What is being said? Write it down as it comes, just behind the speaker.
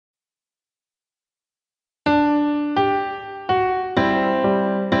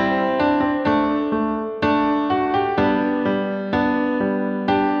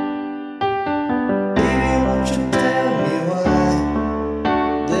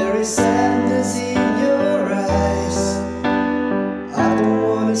is sadness in your eyes. I don't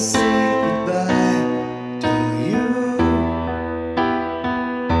wanna say goodbye to you.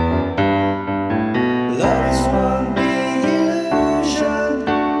 Love is one big illusion.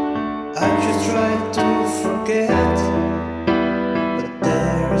 I just try to forget, but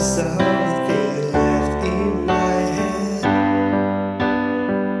there is something left in my head.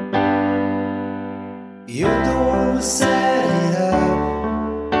 You're the one who set it up.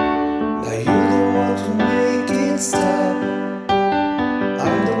 Now you're the one to make it stop.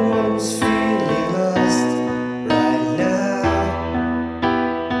 I'm the one who's feeling lost right now.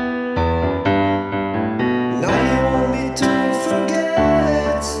 Now you want me to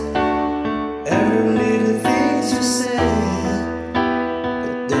forget every little things you said,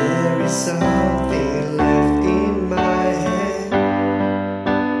 but there is something left in my head.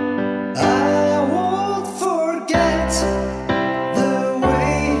 I won't forget the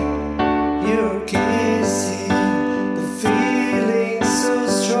way you're kissing, the feeling so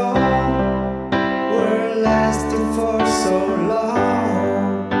strong. We're lasting for so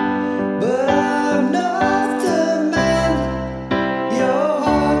long, but I'm not the man your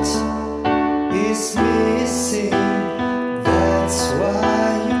heart is missing. That's why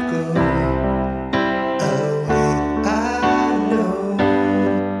you go away. I know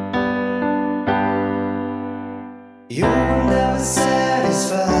you will never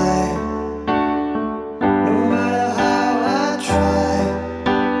satisfy, no matter how I try.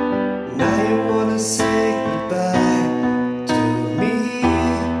 Now you wanna say goodbye to me.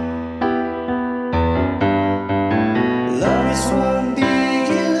 Love is one big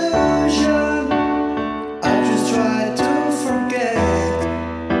illusion. I just try to forget,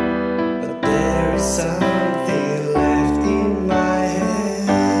 but there is something left in my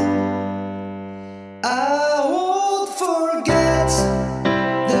head. I won't forget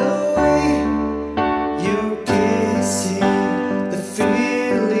the way you're kissing, the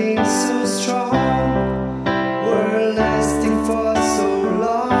feeling so strong. We're lasting for so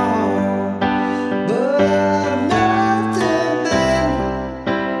long, but I'm not the man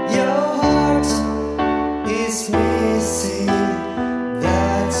your heart is missing.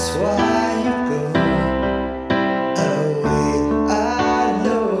 That's why you go away. I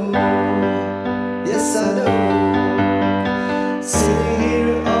know, yes I know. Sitting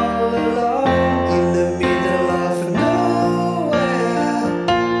here all alone in the middle of nowhere.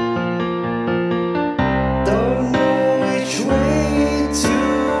 Don't know which way to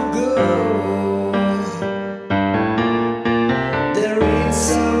go. There ain't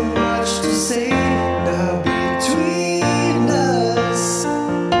so much to say now between us.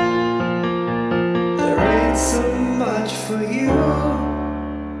 There ain't so much for you.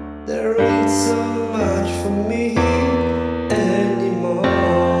 There ain't so much for me anymore.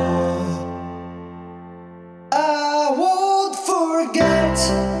 I won't forget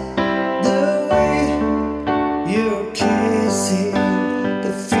the way you're kissing,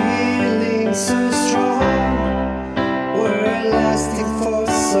 the feeling so strong. We're lasting for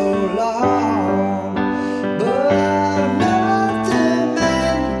so long.